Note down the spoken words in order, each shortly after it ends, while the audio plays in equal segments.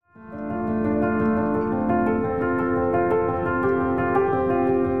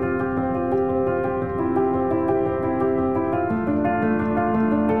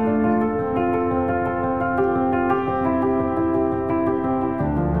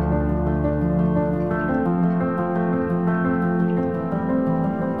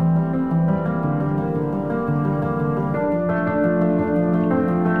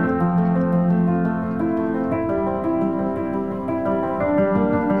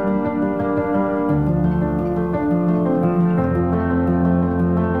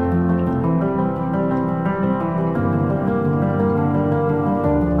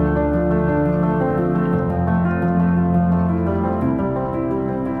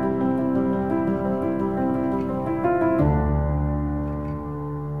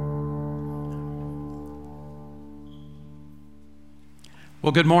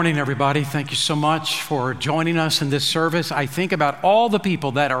Well, good morning, everybody. Thank you so much for joining us in this service. I think about all the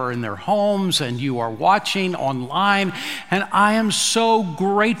people that are in their homes and you are watching online, and I am so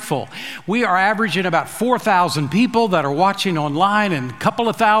grateful. We are averaging about 4,000 people that are watching online and a couple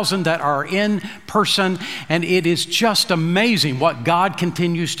of thousand that are in person, and it is just amazing what God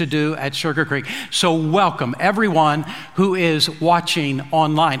continues to do at Sugar Creek. So welcome everyone who is watching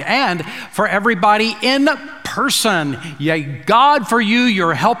online, and for everybody in person. Yay, God for you.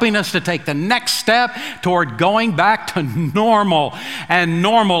 You're helping us to take the next step toward going back to normal, and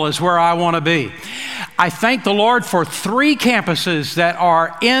normal is where I want to be. I thank the Lord for 3 campuses that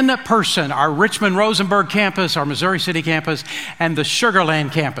are in person: our Richmond Rosenberg campus, our Missouri City campus, and the Sugar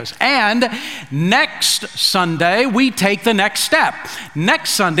Land campus. And next Sunday, we take the next step.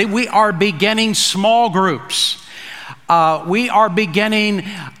 Next Sunday, we are beginning small groups. We are beginning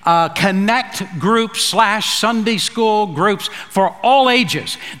connect groups / Sunday school groups for all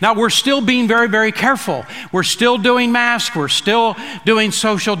ages. Now, we're still being very, very careful. We're still doing masks. We're still doing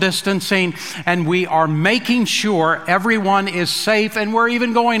social distancing. And we are making sure everyone is safe. And we're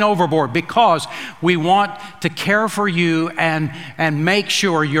even going overboard because we want to care for you and make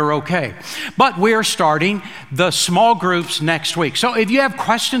sure you're okay. But we're starting the small groups next week. So if you have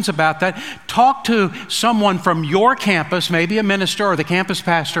questions about that, talk to someone from your campus, maybe a minister or the campus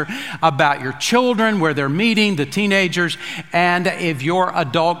pastor, about your children, where they're meeting, the teenagers, and if your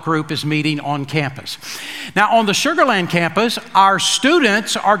adult group is meeting on campus. Now, on the Sugar Land campus, our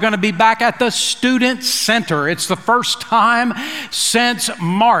students are going to be back at the Student Center. It's the first time since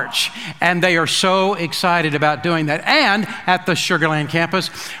March, and they are so excited about doing that. And at the Sugar Land campus,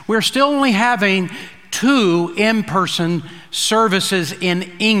 we're still only having 2 in-person services in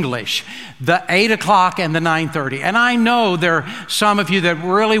English, the 8 o'clock and the 9:30. And I know there are some of you that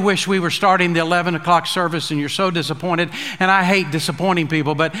really wish we were starting the 11 o'clock service, and you're so disappointed, and I hate disappointing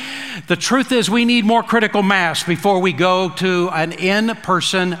people, but the truth is we need more critical mass before we go to an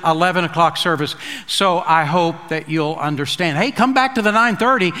in-person 11 o'clock service. So I hope that you'll understand. Hey, come back to the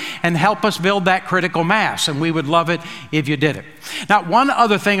 9:30 and help us build that critical mass, and we would love it if you did it. Now, one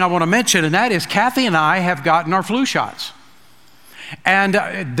other thing I want to mention, and that is Kathy and I have gotten our flu shots. And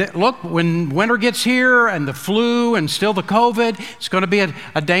look, when winter gets here and the flu and still the COVID, it's going to be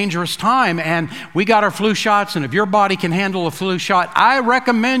a dangerous time. And we got our flu shots, and if your body can handle a flu shot, I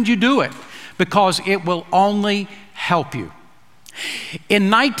recommend you do it because it will only help you. In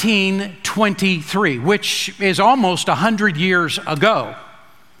 1923, which is almost 100 years ago,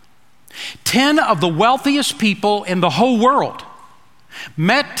 10 of the wealthiest people in the whole world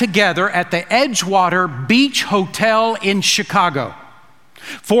met together at the Edgewater Beach Hotel in Chicago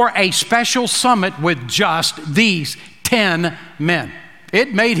for a special summit with just these 10 men.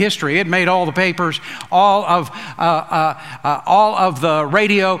 It made history. It made all the papers, all of the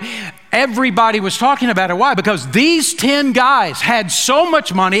radio. Everybody was talking about it. Why? Because these 10 guys had so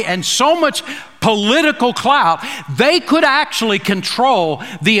much money and so much political clout, they could actually control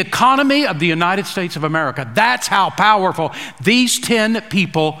the economy of the United States of America. That's how powerful these 10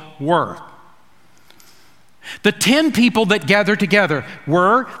 people were. The 10 people that gathered together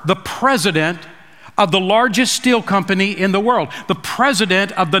were the president of the largest steel company in the world, the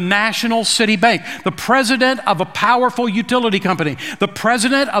president of the National City Bank, the president of a powerful utility company, the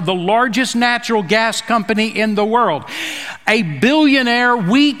president of the largest natural gas company in the world, a billionaire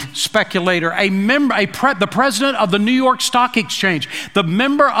wheat speculator, the president of the New York Stock Exchange, the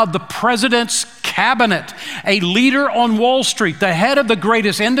member of the president's cabinet, a leader on Wall Street, the head of the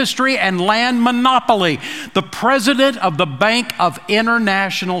greatest industry and land monopoly, the president of the Bank of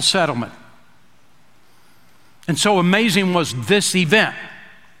International Settlement. And so amazing was this event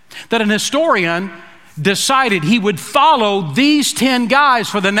that an historian decided he would follow these 10 guys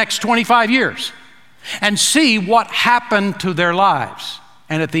for the next 25 years and see what happened to their lives.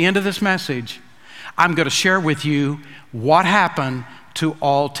 And at the end of this message, I'm going to share with you what happened to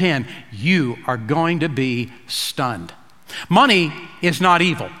all 10. You are going to be stunned. Money is not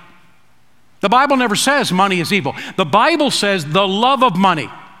evil. The Bible never says money is evil. The Bible says the love of money.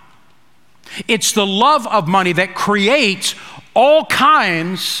 It's the love of money that creates all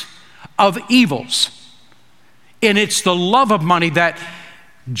kinds of evils. And it's the love of money that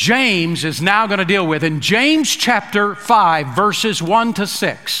James is now going to deal with. In James chapter 5, verses 1 to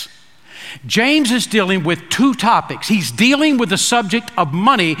 6, James is dealing with 2 topics. He's dealing with the subject of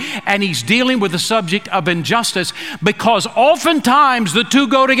money, and he's dealing with the subject of injustice, because oftentimes the 2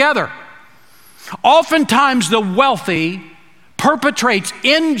 go together. Oftentimes the wealthy perpetrates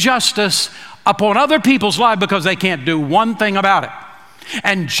injustice upon other people's lives because they can't do one thing about it.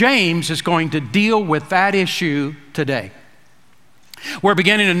 And James is going to deal with that issue today. We're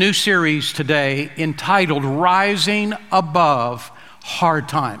beginning a new series today entitled Rising Above Hard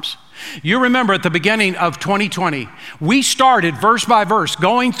Times. You remember at the beginning of 2020, we started verse by verse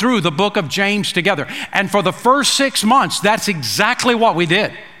going through the book of James together. And for the first 6 months, that's exactly what we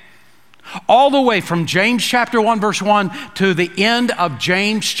did. All the way from James chapter 1, verse 1 to the end of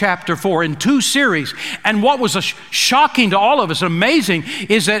James chapter 4 in 2 series. And what was shocking to all of us, amazing,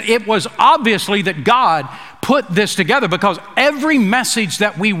 is that it was obviously that God put this together, because every message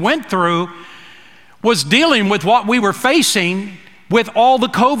that we went through was dealing with what we were facing with all the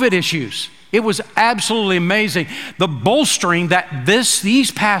COVID issues. It was absolutely amazing, the bolstering that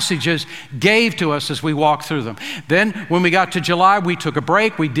these passages gave to us as we walked through them. Then when we got to July, we took a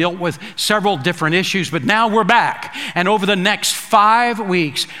break. We dealt with several different issues, but now we're back. And over the next 5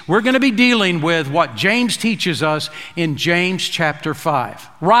 weeks, we're going to be dealing with what James teaches us in James chapter 5,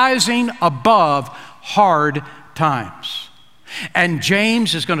 rising above hard times. And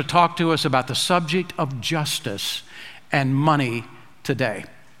James is going to talk to us about the subject of justice and money today.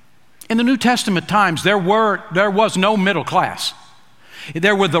 In the New Testament times, there was no middle class.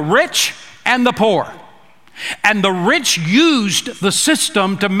 There were the rich and the poor. And the rich used the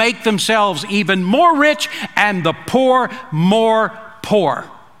system to make themselves even more rich and the poor more poor.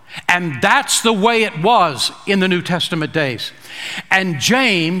 And that's the way it was in the New Testament days. And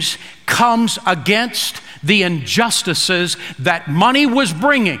James comes against the injustices that money was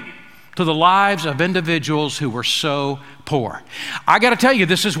bringing to the lives of individuals who were so poor. I got to tell you,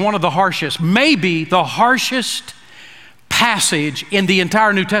 this is one of the harshest, maybe the harshest passage in the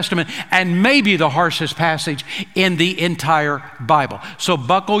entire New Testament, and maybe the harshest passage in the entire Bible. So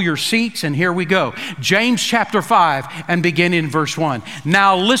buckle your seats, and here we go. James chapter 5, and begin in verse 1.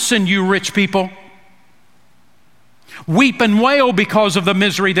 Now listen, you rich people. Weep and wail because of the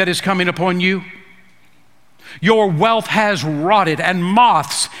misery that is coming upon you. Your wealth has rotted, and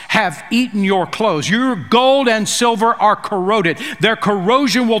moths have eaten your clothes. Your gold and silver are corroded. Their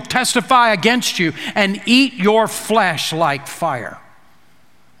corrosion will testify against you and eat your flesh like fire.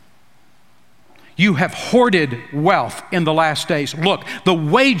 You have hoarded wealth in the last days. Look, the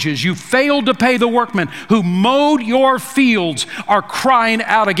wages you failed to pay the workmen who mowed your fields are crying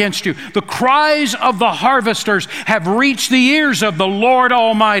out against you. The cries of the harvesters have reached the ears of the Lord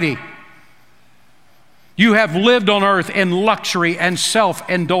Almighty. You have lived on earth in luxury and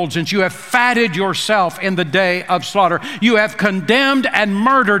self-indulgence. You have fatted yourself in the day of slaughter. You have condemned and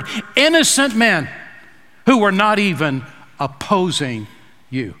murdered innocent men who were not even opposing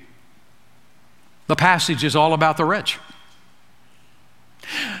you. The passage is all about the rich.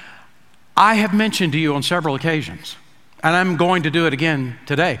 I have mentioned to you on several occasions, and I'm going to do it again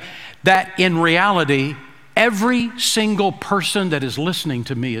today, that in reality, every single person that is listening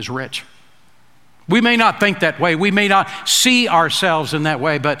to me is rich. We may not think that way. We may not see ourselves in that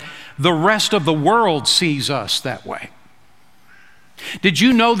way, but the rest of the world sees us that way. Did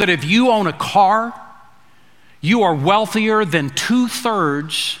you know that if you own a car, you are wealthier than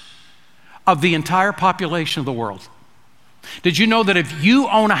 2/3 of the entire population of the world? Did you know that if you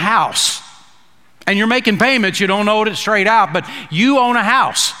own a house and you're making payments, you don't own it straight out, but you own a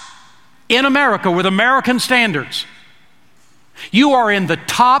house in America with American standards, you are in the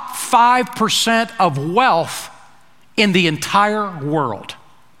top 5% of wealth in the entire world?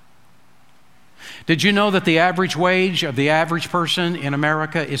 Did you know that the average wage of the average person in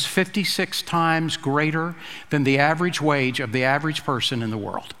America is 56 times greater than the average wage of the average person in the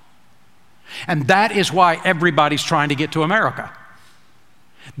world? And that is why everybody's trying to get to America.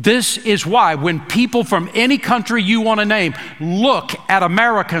 This is why when people from any country you want to name look at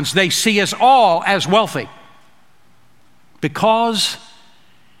Americans, they see us all as wealthy. Because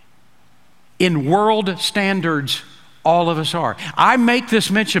in world standards, all of us are. I make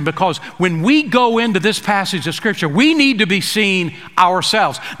this mention because when we go into this passage of Scripture, we need to be seeing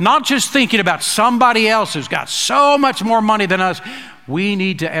ourselves, not just thinking about somebody else who's got so much more money than us. We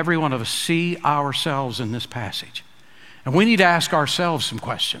need to, every one of us, see ourselves in this passage. And we need to ask ourselves some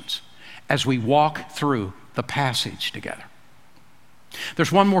questions as we walk through the passage together.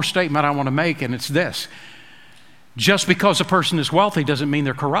 There's one more statement I want to make, and it's this. Just because a person is wealthy doesn't mean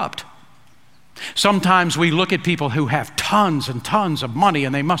they're corrupt. Sometimes we look at people who have tons and tons of money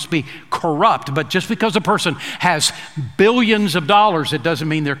and they must be corrupt, but just because a person has billions of dollars, it doesn't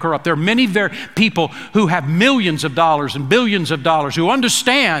mean they're corrupt. There are many people who have millions of dollars and billions of dollars who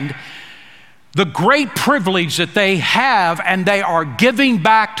understand the great privilege that they have, and they are giving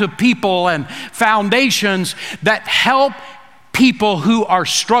back to people and foundations that help people who are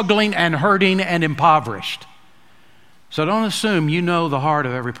struggling and hurting and impoverished. So don't assume you know the heart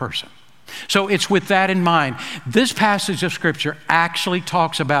of every person. So it's with that in mind. This passage of Scripture actually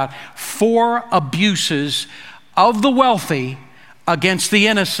talks about 4 abuses of the wealthy against the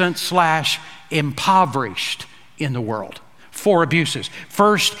innocent / impoverished in the world. 4 abuses.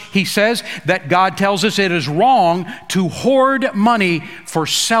 First, he says that God tells us it is wrong to hoard money for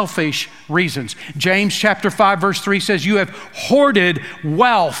selfish reasons. James chapter 5 verse 3 says, you have hoarded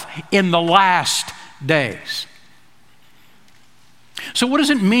wealth in the last days. So what does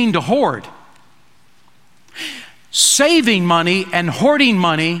it mean to hoard? Saving money and hoarding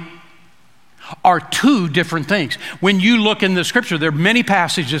money are 2 different things. When you look in the Scripture, there are many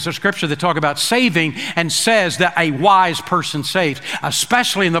passages of Scripture that talk about saving and says that a wise person saves.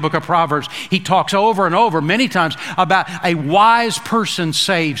 Especially in the book of Proverbs, he talks over and over many times about a wise person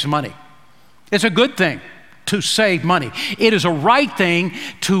saves money. It's a good thing to save money. It is a right thing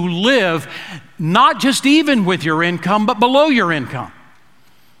to live not just even with your income, but below your income.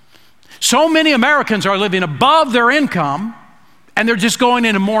 So many Americans are living above their income, and they're just going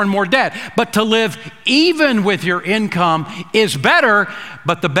into more and more debt. But to live even with your income is better,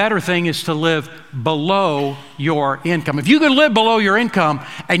 but the better thing is to live below your income. If you can live below your income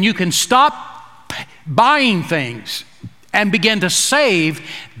and you can stop buying things and begin to save,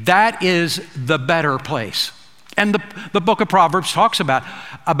 that is the better place. And the book of Proverbs talks about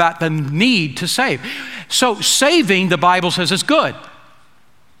the need to save. So saving, the Bible says, is good.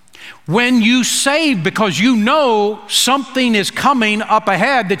 When you save because you know something is coming up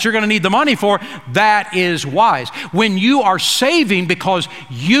ahead that you're going to need the money for, that is wise. When you are saving because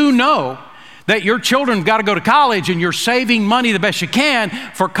you know that your children got to go to college and you're saving money the best you can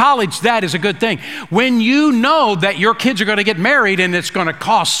for college, that is a good thing. When you know that your kids are going to get married and it's going to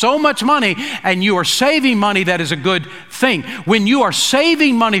cost so much money and you are saving money, that is a good thing. When you are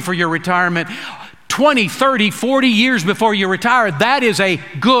saving money for your retirement 20, 30, 40 years before you retire, that is a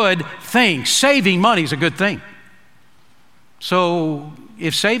good thing. Saving money is a good thing. So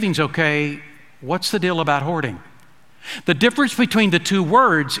if saving's okay, what's the deal about hoarding? The difference between the two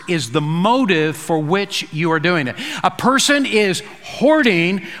words is the motive for which you are doing it. A person is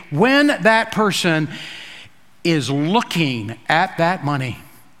hoarding when that person is looking at that money.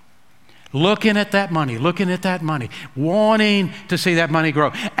 Looking at that money, wanting to see that money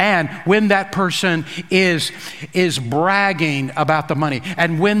grow. And when that person is bragging about the money,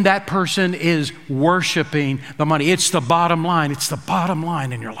 and when that person is worshiping the money, it's the bottom line. It's the bottom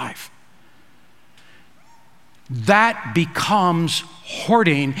line in your life. That becomes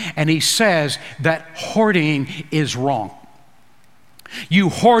hoarding, and he says that hoarding is wrong. You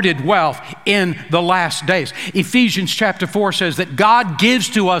hoarded wealth in the last days. Ephesians chapter 4 says that God gives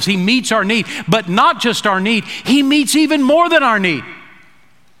to us, he meets our need, but not just our need, he meets even more than our need.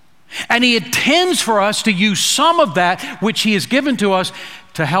 And he intends for us to use some of that which he has given to us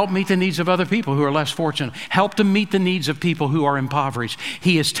to help meet the needs of other people who are less fortunate, help to meet the needs of people who are impoverished.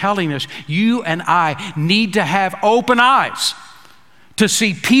 He is telling us, you and I need to have open eyes to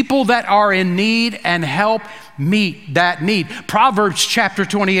see people that are in need and help meet that need. Proverbs chapter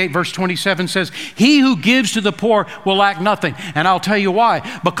 28 verse 27 says, he who gives to the poor will lack nothing. And I'll tell you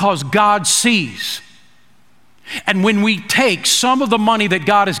why. Because God sees. And when we take some of the money that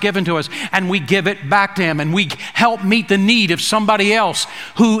God has given to us and we give it back to him and we help meet the need of somebody else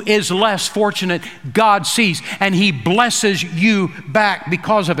who is less fortunate, God sees and he blesses you back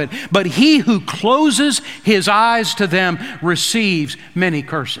because of it. But he who closes his eyes to them receives many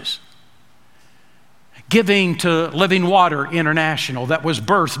curses. Giving to Living Water International that was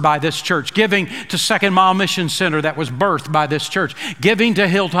birthed by this church. Giving to Second Mile Mission Center that was birthed by this church. Giving to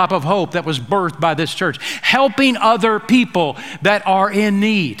Hilltop of Hope that was birthed by this church. Helping other people that are in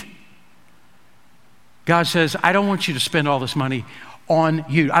need. God says, I don't want you to spend all this money on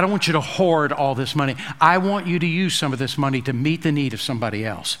you. I don't want you to hoard all this money. I want you to use some of this money to meet the need of somebody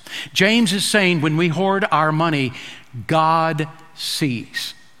else. James is saying when we hoard our money, God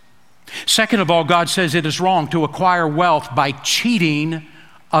sees. Second of all, God says it is wrong to acquire wealth by cheating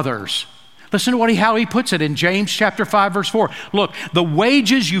others. Listen to how he puts it in James chapter 5 verse 4. Look, the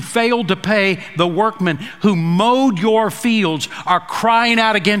wages you failed to pay the workmen who mowed your fields are crying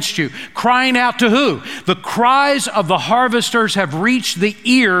out against you. Crying out to who? The cries of the harvesters have reached the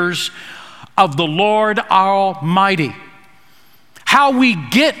ears of the Lord Almighty. How we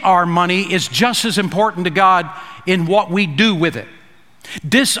get our money is just as important to God in what we do with it.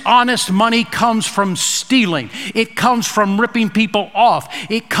 Dishonest money comes from stealing. It comes from ripping people off.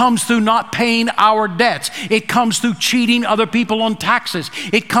 It comes through not paying our debts. It comes through cheating other people on taxes.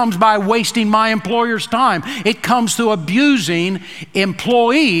 It comes by wasting my employer's time. It comes through abusing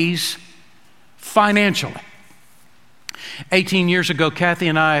employees financially. 18 years ago, Kathy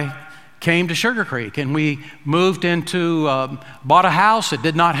and I came to Sugar Creek, and we moved into, bought a house that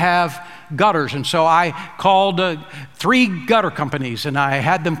did not have gutters. And so I called 3 gutter companies, and I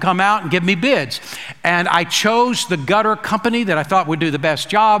had them come out and give me bids. And I chose the gutter company that I thought would do the best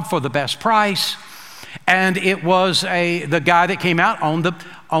job for the best price. And it was the guy that came out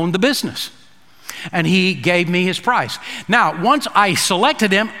owned the business. And he gave me his price. Now, once I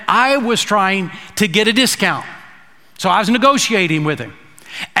selected him, I was trying to get a discount. So I was negotiating with him.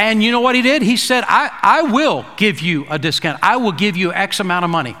 And you know what he did? He said, I will give you a discount. I will give you X amount of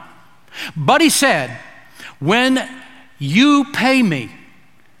money. But he said, when you pay me,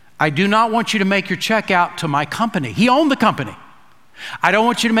 I do not want you to make your check out to my company. He owned the company. I don't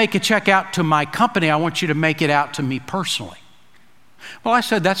want you to make a check out to my company. I want you to make it out to me personally. Well, I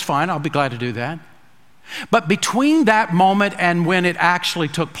said, that's fine. I'll be glad to do that. But between that moment and when it actually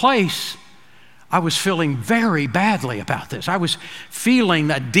took place, I was feeling very badly about this. I was feeling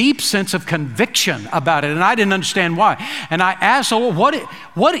a deep sense of conviction about it, and I didn't understand why. And I asked the Lord,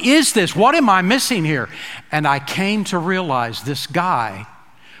 what is this? What am I missing here? And I came to realize this guy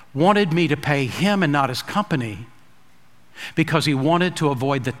wanted me to pay him and not his company because he wanted to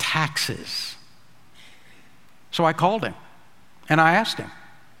avoid the taxes. So I called him, and I asked him,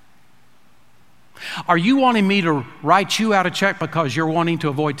 are you wanting me to write you out a check because you're wanting to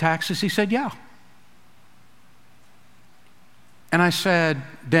avoid taxes? He said, yeah. And I said,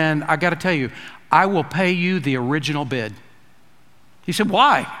 then I got to tell you, I will pay you the original bid. He said,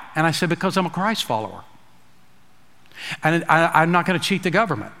 why? And I said, because I'm a Christ follower. And I'm not going to cheat the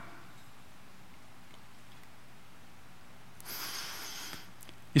government.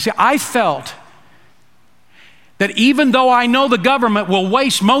 You see, I felt that even though I know the government will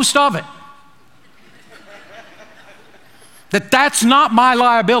waste most of it, that's not my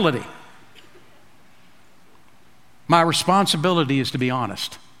liability. My responsibility is to be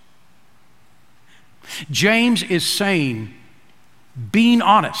honest. James is saying, being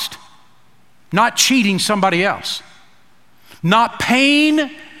honest, not cheating somebody else, not paying,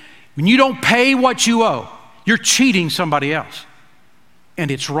 when you don't pay what you owe, you're cheating somebody else.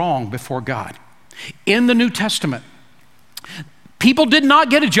 And it's wrong before God. In the New Testament, people did not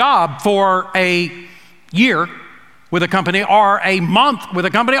get a job for a year with a company, or a month with a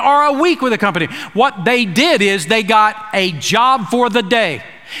company, or a week with a company. What they did is they got a job for the day.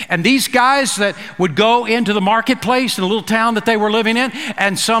 And these guys that would go into the marketplace in a little town that they were living in,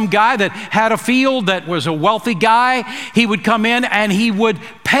 and some guy that had a field that was a wealthy guy, he would come in and he would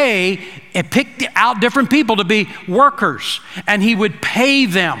pay and pick out different people to be workers, and he would pay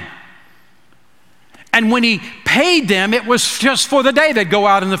them. And when he paid them, it was just for the day. They'd go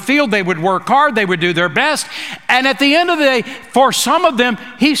out in the field, they would work hard, they would do their best. And at the end of the day, for some of them,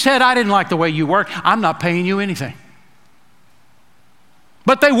 he said, I didn't like the way you work. I'm not paying you anything.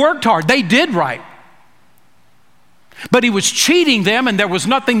 But they worked hard. They did right. But he was cheating them, and there was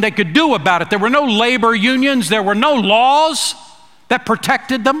nothing they could do about it. There were no labor unions. There were no laws that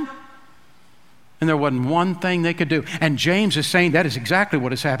protected them. And there wasn't one thing they could do. And James is saying that is exactly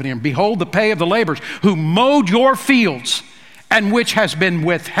what is happening. And behold, the pay of the laborers who mowed your fields, and which has been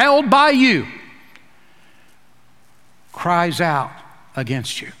withheld by you, cries out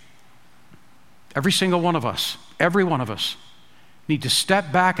against you. Every single one of us, every one of us, need to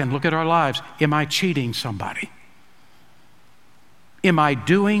step back and look at our lives. Am I cheating somebody? Am I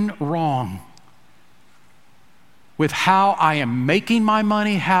doing wrong with how I am making my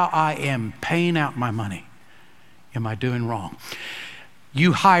money, how I am paying out my money? Am I doing wrong?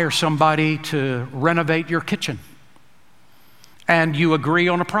 You hire somebody to renovate your kitchen, and you agree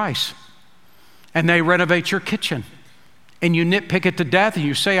on a price, and they renovate your kitchen, and you nitpick it to death, and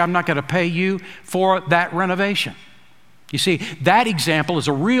you say, I'm not going to pay you for that renovation. You see, that example is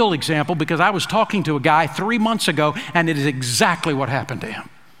a real example, because I was talking to a guy 3 months ago, and it is exactly what happened to him.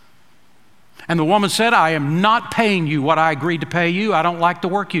 And the woman said, I am not paying you what I agreed to pay you. I don't like the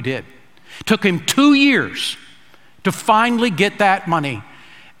work you did. It took him 2 years to finally get that money.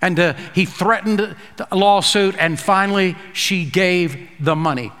 And he threatened a lawsuit, and finally she gave the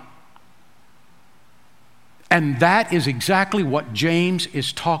money. And that is exactly what James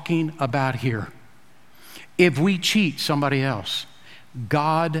is talking about here. If we cheat somebody else,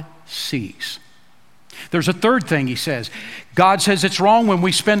 God sees. There's a third thing he says. God says it's wrong when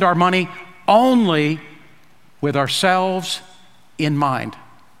we spend our money only with ourselves in mind.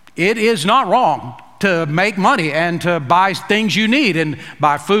 It is not wrong to make money and to buy things you need and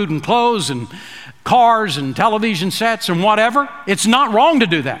buy food and clothes and cars and television sets and whatever. It's not wrong to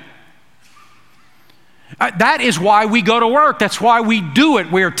do that. That is why we go to work. That's why we do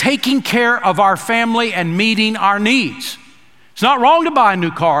it. We are taking care of our family and meeting our needs. It's not wrong to buy a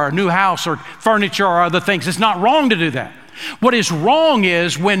new car, a new house, or furniture, or other things. It's not wrong to do that. What is wrong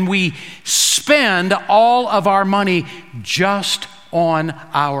is when we spend all of our money just on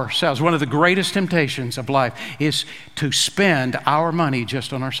ourselves. One of the greatest temptations of life is to spend our money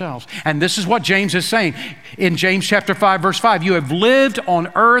just on ourselves. And this is what James is saying in James chapter 5, verse 5. You have lived on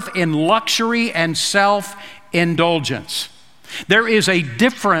earth in luxury and self-indulgence. There is a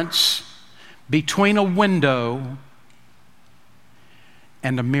difference between a window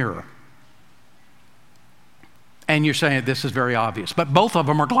and a mirror. And you're saying this is very obvious, but both of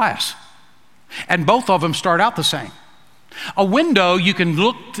them are glass. And both of them start out the same. A window, you can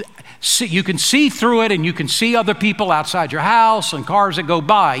see through it, and you can see other people outside your house and cars that go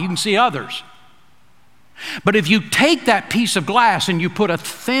by. You can see others. But if you take that piece of glass and you put a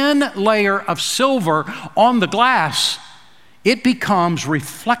thin layer of silver on the glass, it becomes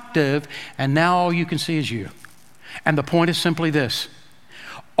reflective, and now all you can see is you. And the point is simply this: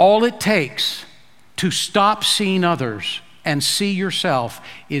 all it takes to stop seeing others and see yourself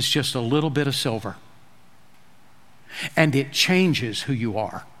is just a little bit of silver. And it changes who you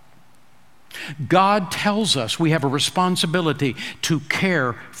are. God tells us we have a responsibility to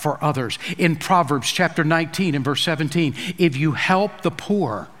care for others. In Proverbs chapter 19 and verse 17, if you help the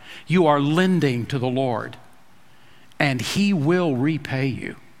poor, you are lending to the Lord, and He will repay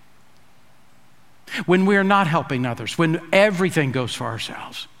you. When we are not helping others, when everything goes for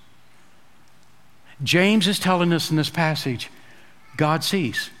ourselves, James is telling us in this passage, God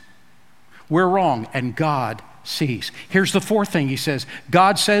sees. We're wrong, and God sees. Here's the fourth thing he says.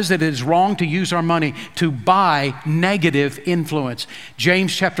 God says that it is wrong to use our money to buy negative influence.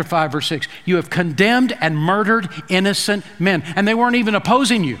 James chapter 5, verse 6. You have condemned and murdered innocent men, and they weren't even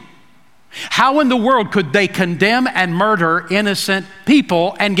opposing you. How in the world could they condemn and murder innocent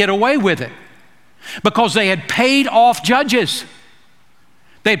people and get away with it? Because they had paid off judges.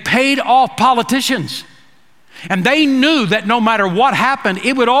 They paid off politicians. And they knew that no matter what happened,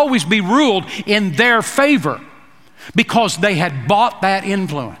 it would always be ruled in their favor because they had bought that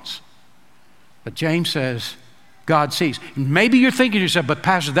influence. But James says, God sees. Maybe you're thinking to yourself, but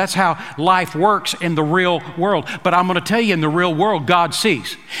Pastor, that's how life works in the real world. But I'm going to tell you, in the real world, God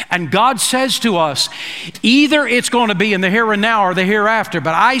sees. And God says to us, either it's going to be in the here and now or the hereafter,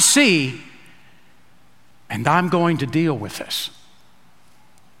 but I see, and I'm going to deal with this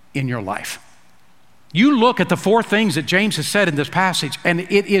in your life. You look at the four things that James has said in this passage, and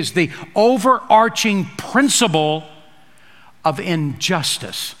it is the overarching principle of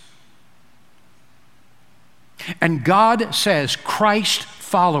injustice. And God says Christ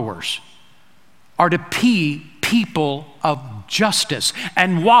followers are to be people of justice.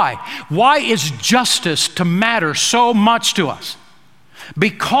 And why? Why is justice to matter so much to us?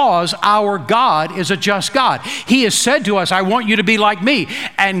 Because our God is a just God. He has said to us, I want you to be like me.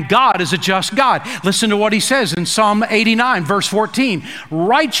 And God is a just God. Listen to what he says in Psalm 89, verse 14.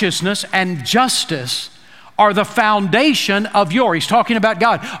 Righteousness and justice are the foundation of he's talking about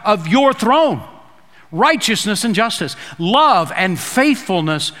God, of your throne. Righteousness and justice, love and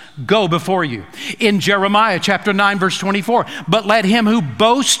faithfulness go before you. In Jeremiah chapter 9, verse 24, but let him who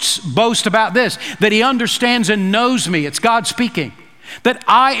boasts boast about this, that he understands and knows me. It's God speaking. That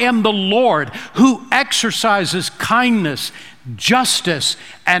I am the Lord who exercises kindness, justice,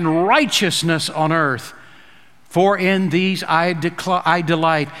 and righteousness on earth. For in these I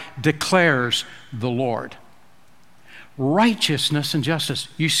delight, declares the Lord. Righteousness and justice.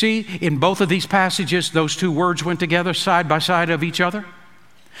 You see, in both of these passages, those two words went together side by side of each other.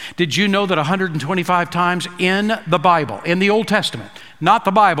 Did you know that 125 times in the Bible, in the Old Testament, not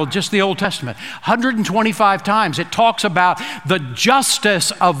the Bible, just the Old Testament, 125 times it talks about the justice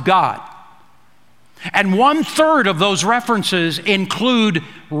of God. And 1/3 of those references include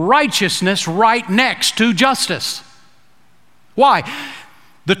righteousness right next to justice. Why?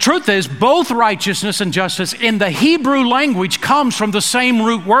 The truth is, both righteousness and justice in the Hebrew language comes from the same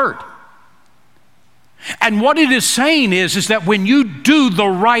root word. And what it is saying is that when you do the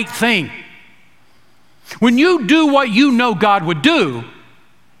right thing, when you do what you know God would do,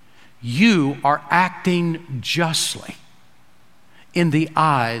 you are acting justly in the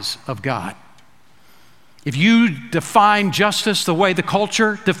eyes of God. If you define justice the way the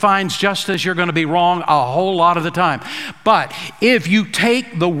culture defines justice, you're going to be wrong a whole lot of the time. But if you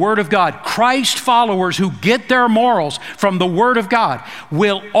take the Word of God, Christ followers who get their morals from the Word of God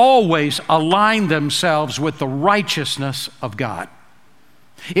will always align themselves with the righteousness of God.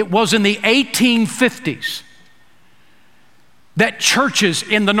 It was in the 1850s that churches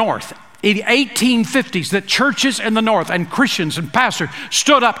in the North, in the 1850s, that churches in the North and Christians and pastors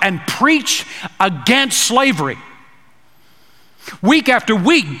stood up and preached against slavery. week after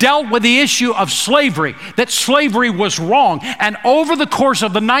week dealt with the issue of slavery, that slavery was wrong. And over the course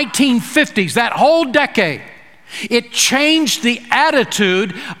of the 1950s, that whole decade, it changed the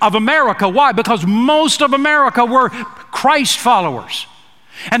attitude of America. Why? Because most of America were Christ followers.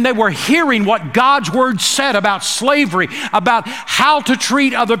 And they were hearing what God's word said about slavery, about how to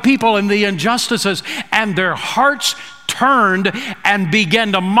treat other people and the injustices, and their hearts turned and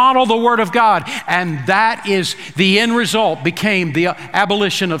began to model the word of God. And that is the end result, became the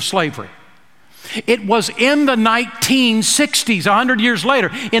abolition of slavery. It was in the 1960s, 100 years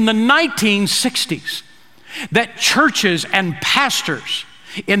later, in the 1960s, that churches and pastors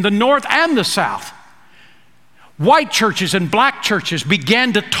in the North and the South, white churches and black churches,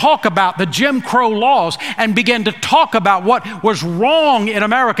 began to talk about the Jim Crow laws and began to talk about what was wrong in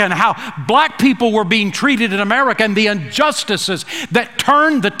America and how black people were being treated in America and the injustices that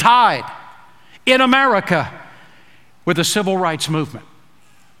turned the tide in America with the civil rights movement.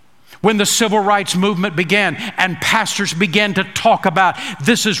 When the civil rights movement began and pastors began to talk about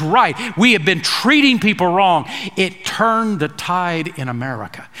this is right, we have been treating people wrong, it turned the tide in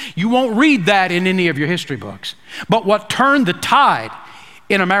America. You won't read that in any of your history books. But what turned the tide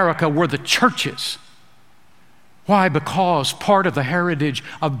in America were the churches. Why? Because part of the heritage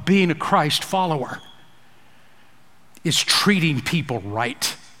of being a Christ follower is treating people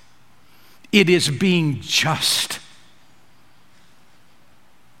right. It is being just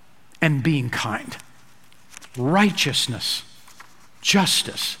and being kind. Righteousness,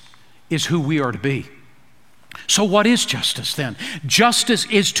 justice is who we are to be. So what is justice then? Justice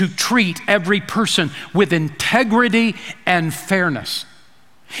is to treat every person with integrity and fairness.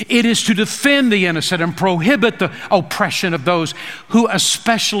 It is to defend the innocent and prohibit the oppression of those who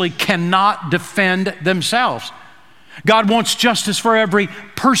especially cannot defend themselves. God wants justice for every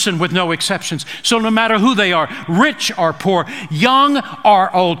person with no exceptions. So no matter who they are, rich or poor, young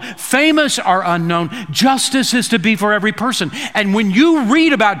or old, famous or unknown, justice is to be for every person. And when you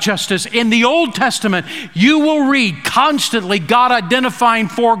read about justice in the Old Testament, you will read constantly God identifying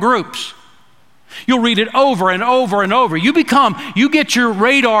four groups. You'll read it over and over and over. You get your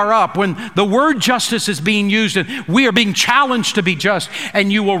radar up when the word justice is being used and we are being challenged to be just.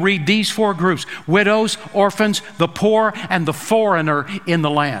 And you will read these four groups: widows, orphans, the poor, and the foreigner in the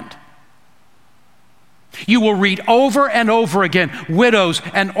land. You will read over and over again: widows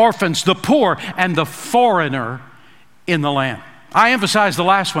and orphans, the poor, and the foreigner in the land. I emphasize the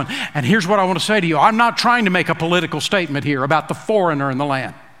last one. And here's what I want to say to you. I'm not trying to make a political statement here about the foreigner in the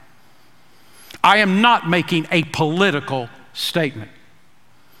land. I am not making a political statement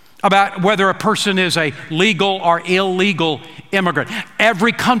about whether a person is a legal or illegal immigrant.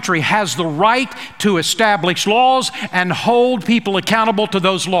 Every country has the right to establish laws and hold people accountable to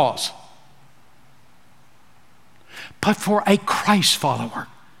those laws. But for a Christ follower,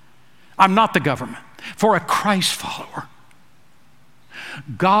 I'm not the government, for a Christ follower,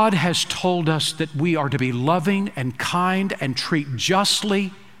 God has told us that we are to be loving and kind and treat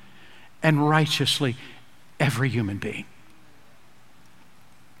justly and righteously every human being.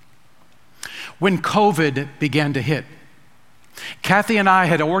 When COVID began to hit, Kathy and I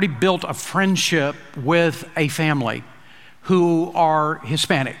had already built a friendship with a family who are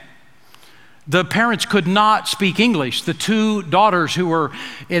Hispanic. The parents could not speak English. The two daughters who were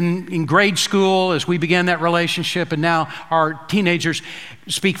in grade school as we began that relationship and now are teenagers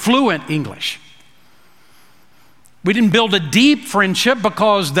speak fluent English. We didn't build a deep friendship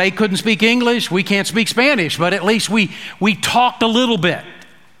because they couldn't speak English. We can't speak Spanish, but at least we talked a little bit.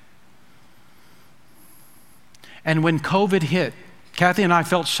 And when COVID hit, Kathy and I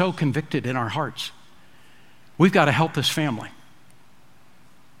felt so convicted in our hearts. We've got to help this family.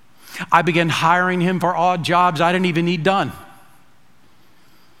 I began hiring him for odd jobs I didn't even need done,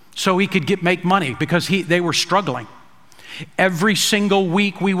 so he could make money because they were struggling. Every single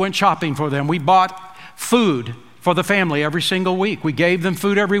week we went shopping for them. We bought food for the family every single week. We gave them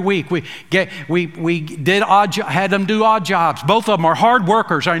food every week. We had them do odd jobs. Both of them are hard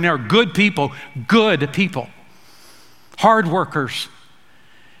workers. I know, good people, hard workers.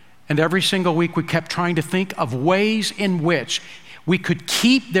 And every single week we kept trying to think of ways in which we could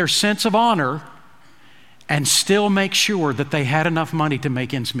keep their sense of honor and still make sure that they had enough money to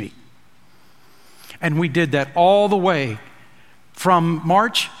make ends meet. And we did that all the way from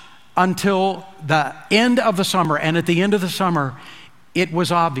March until the end of the summer. And at the end of the summer, it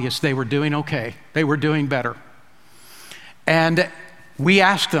was obvious they were doing okay. They were doing better. And we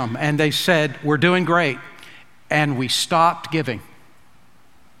asked them, and they said, "We're doing great." And we stopped giving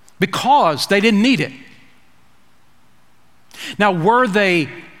because they didn't need it. Now, were they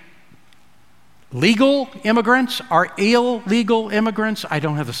legal immigrants are illegal immigrants? I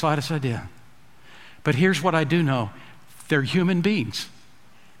don't have the slightest idea. But here's what I do know. They're human beings.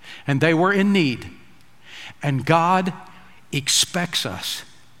 And they were in need. And God expects us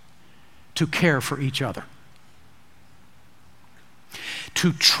to care for each other,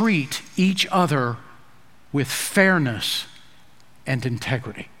 to treat each other with fairness and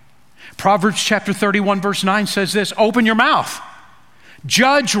integrity. Proverbs chapter 31 verse 9 says this, open your mouth,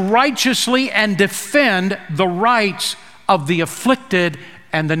 judge righteously and defend the rights of the afflicted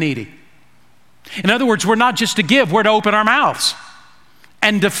and the needy. In other words, we're not just to give, we're to open our mouths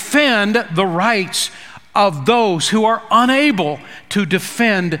and defend the rights of those who are unable to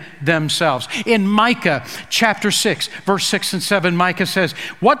defend themselves. In Micah chapter 6, verse 6 and 7, Micah says,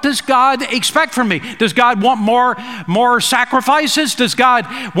 what does God expect from me? Does God want more sacrifices? Does God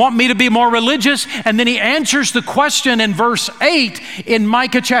want me to be more religious? And then he answers the question in verse 8, in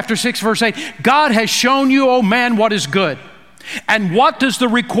Micah chapter 6, verse 8, God has shown you, O man, what is good. And what does the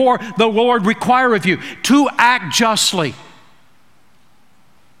Lord require of you? To act justly,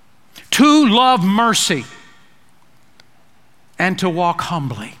 to love mercy, and to walk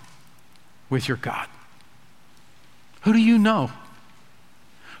humbly with your God. Who do you know?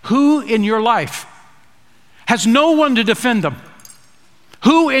 Who in your life has no one to defend them?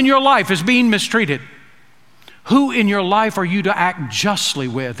 Who in your life is being mistreated? Who in your life are you to act justly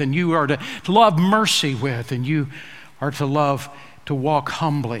with, and you are to love mercy with, and you are to walk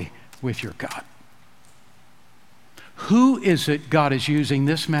humbly with your God? Who is it God is using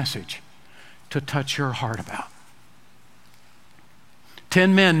this message to touch your heart about?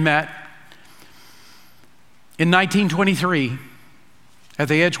 10 men met in 1923 at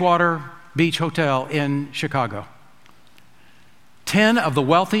the Edgewater Beach Hotel in Chicago. 10 of the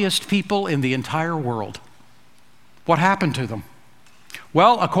wealthiest people in the entire world. What happened to them?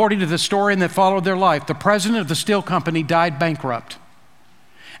 Well, according to the story that followed their life, the president of the steel company died bankrupt,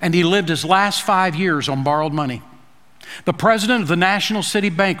 and he lived his last 5 years on borrowed money. The president of the National City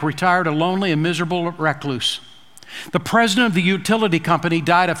Bank retired a lonely and miserable recluse. The president of the utility company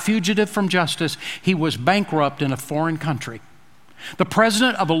died a fugitive from justice. He was bankrupt in a foreign country. The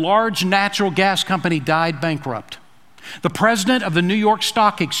president of a large natural gas company died bankrupt. The president of the New York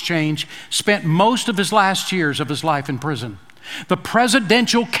Stock Exchange spent most of his last years of his life in prison. The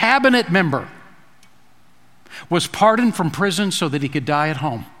presidential cabinet member was pardoned from prison so that he could die at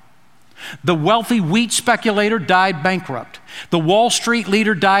home. The wealthy wheat speculator died bankrupt. The Wall Street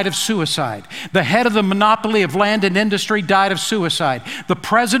leader died of suicide. The head of the monopoly of land and industry died of suicide. The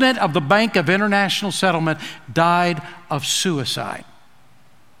president of the Bank of International Settlement died of suicide.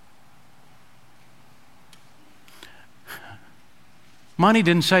 Money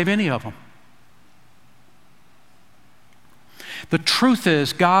didn't save any of them. The truth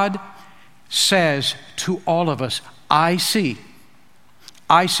is, God says to all of us, I see,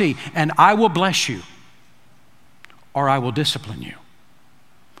 and I will bless you, or I will discipline you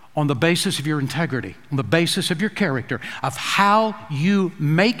on the basis of your integrity, on the basis of your character, of how you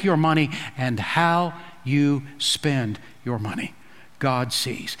make your money and how you spend your money. God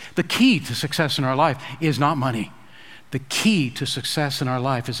sees. The key to success in our life is not money. The key to success in our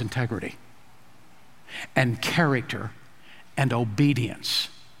life is integrity and character and obedience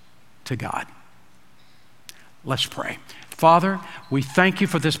to God. Let's pray. Father, we thank you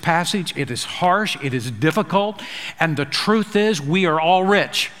for this passage. It is harsh, it is difficult, and the truth is we are all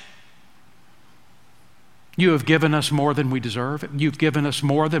rich. You have given us more than we deserve. You've given us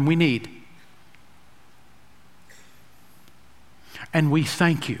more than we need. And we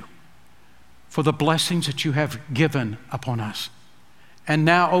thank you for the blessings that you have given upon us. And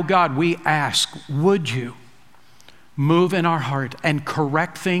now, oh God, we ask, would you move in our heart and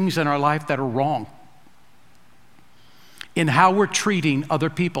correct things in our life that are wrong? In how we're treating other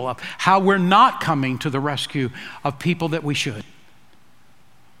people, of how we're not coming to the rescue of people that we should.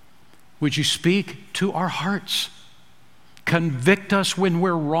 Would you speak to our hearts? Convict us when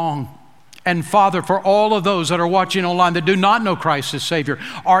we're wrong. And Father, for all of those that are watching online that do not know Christ as Savior,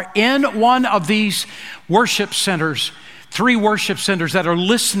 are in one of these worship centers, 3 worship centers that are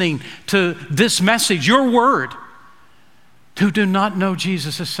listening to this message, your word, who do not know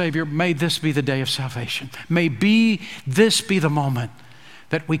Jesus as Savior, may this be the day of salvation. May this be the moment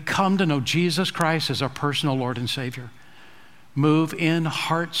that we come to know Jesus Christ as our personal Lord and Savior. Move in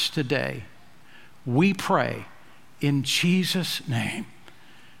hearts today. We pray in Jesus' name.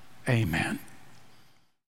 Amen.